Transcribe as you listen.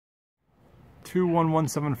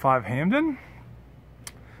21175 Hampden.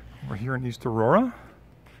 We're here in East Aurora.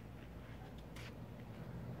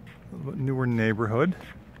 A little bit newer neighborhood.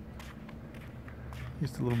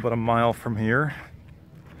 Just a little bit a mile from here.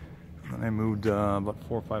 And then I moved about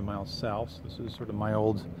 4 or 5 miles south. So this is sort of my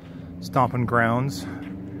old stomping grounds,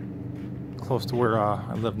 close to where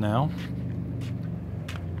I live now.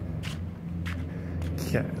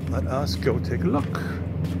 Okay, let us go take a look.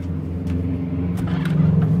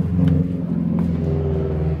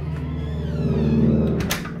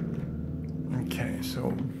 Okay,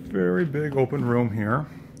 so very big open room here.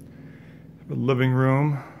 A living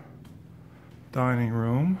room, dining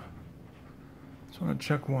room. Just want to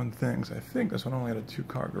check one thing. I think this one only had a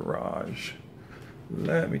 2-car garage.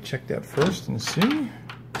 Let me check that first and see.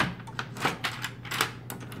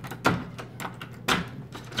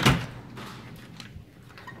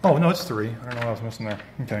 Oh, no, it's 3. I don't know what I was missing there.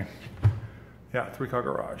 Okay. Yeah, 3-car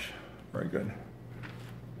garage. Very good.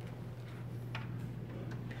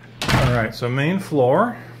 All right, so main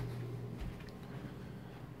floor.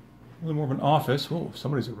 A little more of an office. Oh,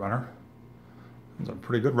 somebody's a runner. He's a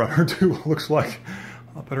pretty good runner, too, looks like.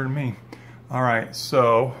 A lot better than me. All right,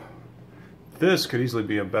 so this could easily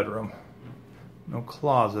be a bedroom. No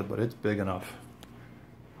closet, but it's big enough.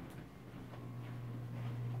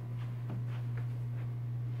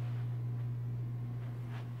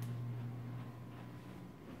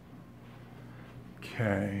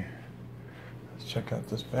 Okay, let's check out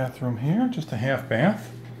this bathroom here. Just a half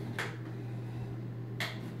bath.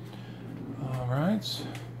 All right,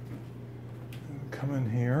 come in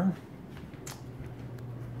here.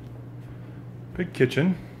 Big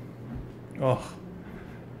kitchen. Oh,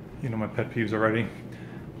 you know my pet peeves already.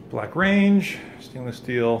 Black range, stainless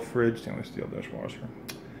steel fridge, stainless steel dishwasher.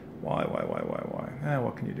 Why?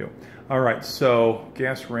 What can you do? All right, so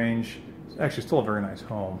gas range. It's actually still a very nice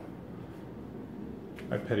home.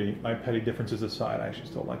 My petty differences aside, I actually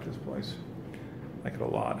still like this place. I like it a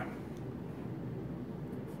lot.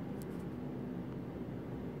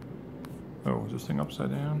 Oh, is this thing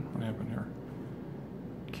upside down? What happened here?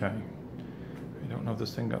 Okay. I don't know if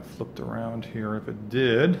this thing got flipped around here. If it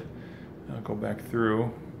did, I'll go back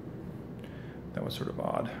through. That was sort of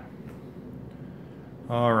odd.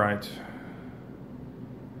 All right.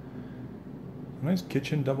 Nice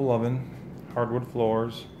kitchen, double oven, hardwood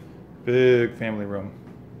floors, big family room.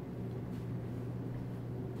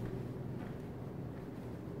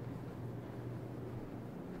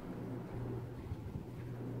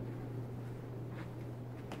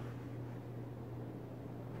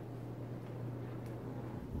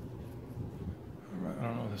 I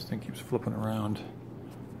don't know, this thing keeps flipping around.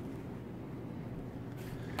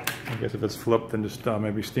 I guess if it's flipped, then just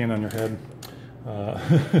maybe stand on your head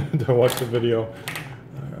to watch the video. All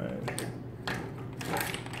right.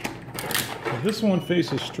 So this one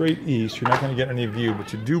faces straight east. You're not going to get any view,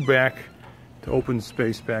 but you do back to open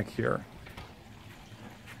space back here.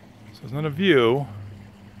 So there's not a view,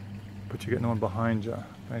 but you get no one behind you.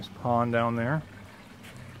 Nice pond down there.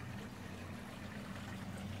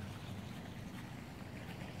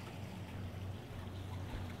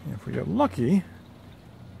 If we get lucky,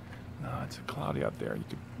 it's cloudy out there. You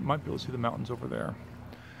might be able to see the mountains over there.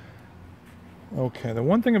 Okay, the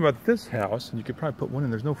one thing about this house, and you could probably put one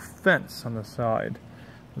in, there's no fence on the side.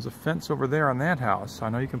 There's a fence over there on that house. I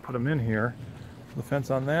know you can put them in here. The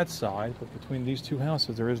fence on that side, but between these two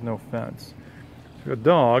houses, there is no fence. If you have a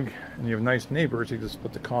dog and you have nice neighbors, you can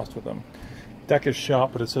split the cost with them. Deck is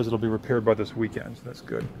shot, but it says it'll be repaired by this weekend, so that's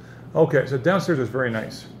good. Okay, so downstairs is very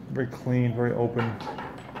nice. Very clean, very open.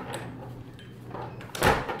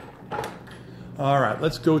 All right,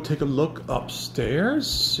 let's go take a look upstairs,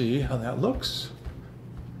 see how that looks.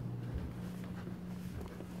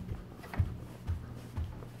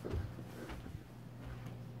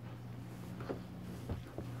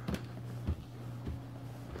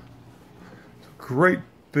 It's a great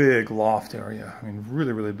big loft area. I mean,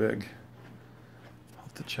 really, really big. I'll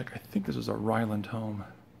have to check. I think this is a Ryland home.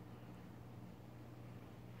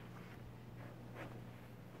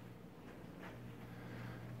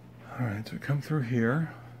 All right, so we come through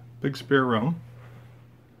here. Big spare room.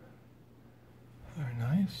 Very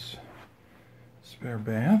nice. Spare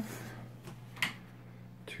bath.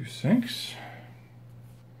 2 sinks.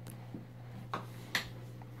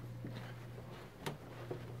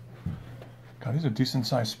 God, these are decent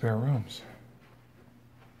sized spare rooms.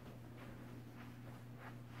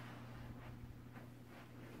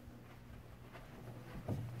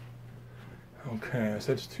 Okay,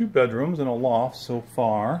 so it's 2 bedrooms and a loft so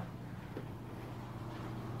far.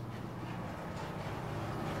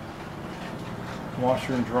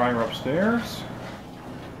 Washer and dryer upstairs.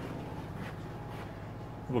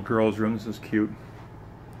 Little girl's room. This is cute.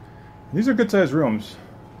 These are good-sized rooms.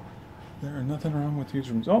 There are nothing wrong with these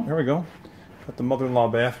rooms. Oh, here we go. Got the mother-in-law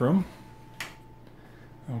bathroom.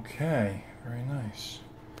 Okay, very nice.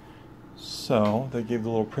 So, they gave the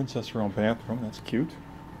little princess her own bathroom. That's cute.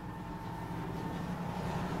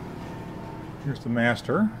 Here's the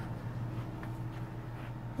master.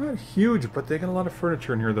 Not huge, but they got a lot of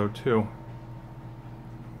furniture in here, though, too.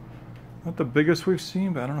 Not the biggest we've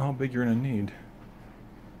seen, but I don't know how big you're going to need.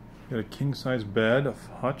 You got a king-size bed, a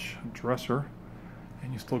hutch, a dresser,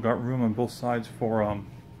 and you still got room on both sides for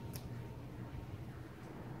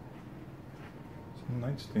some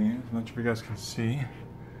nightstands. I'm not sure if you guys can see.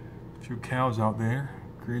 A few cows out there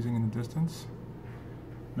grazing in the distance.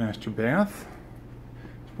 Master bath.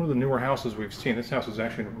 It's one of the newer houses we've seen. This house is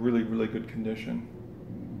actually in really, really good condition.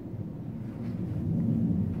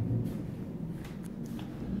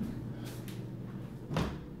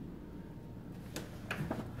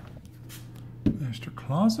 Master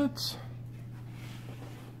closet.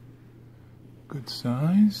 Good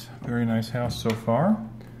size. Very nice house so far.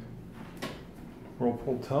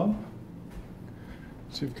 Whirlpool tub.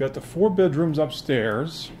 So you've got the 4 bedrooms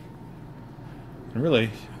upstairs. And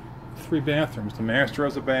really, 3 bathrooms. The master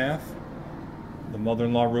has a bath. The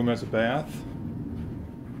mother-in-law room has a bath.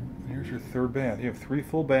 And here's your 3rd bath. You have 3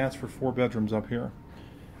 full baths for 4 bedrooms up here.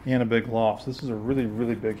 And a big loft. So this is a really,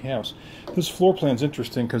 really big house. This floor plan is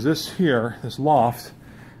interesting because this here, this loft,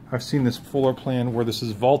 I've seen this floor plan where this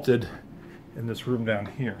is vaulted in this room down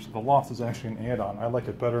here. So the loft is actually an add-on. I like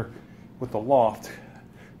it better with the loft.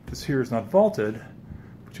 This here is not vaulted,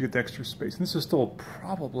 but you get the extra space. And this is still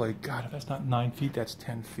probably, God, if that's not 9 feet, that's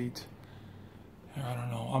 10 feet. I don't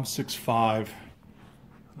know. I'm 6'5". I don't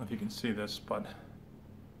know if you can see this, but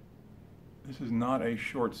this is not a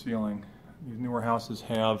short ceiling. These newer houses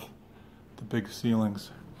have the big ceilings.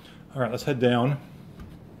 All right, let's head down.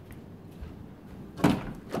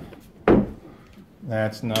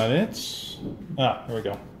 That's not it. Ah, there we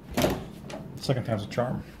go. Second time's a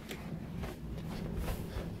charm.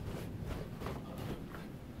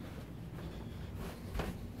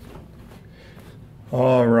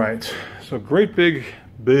 All right, so great big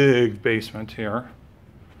basement here.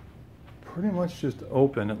 Pretty much just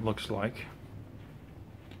open, it looks like.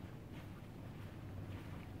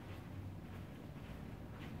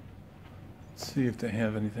 Let's see if they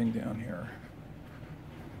have anything down here.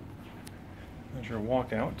 There's your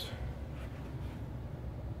walkout.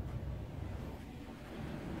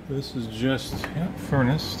 This is just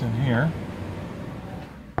furnace in here.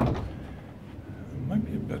 There might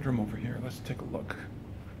be a bedroom over here. Let's take a look.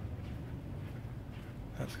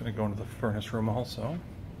 That's going to go into the furnace room also.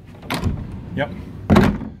 Yep. All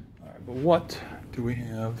right, but what do we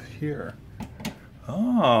have here?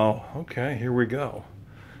 Oh, okay, here we go.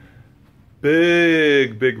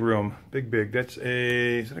 Big room. Big. That's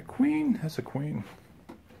is it a queen? That's a queen.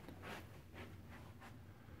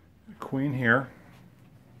 A queen here.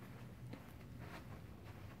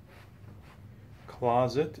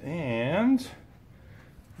 Closet and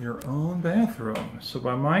your own bathroom. So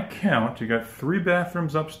by my count, you got 3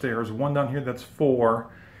 bathrooms upstairs, 1 down here that's 4,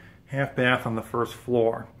 half bath on the first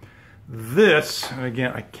floor. This, and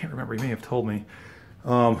again, I can't remember, you may have told me,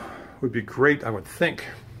 would be great, I would think,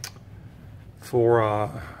 for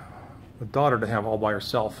a daughter to have all by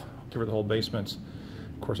herself. Give her the whole basement.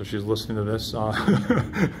 Of course, if she's listening to this,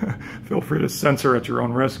 feel free to censor at your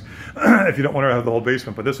own risk if you don't want her to have the whole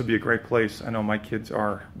basement. But this would be a great place. I know my kids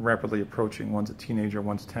are rapidly approaching. One's a teenager,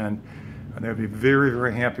 one's 10. And they would be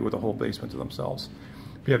very happy with the whole basement to themselves.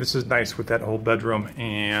 But yeah, this is nice with that whole bedroom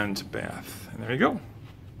and bath. And there you go.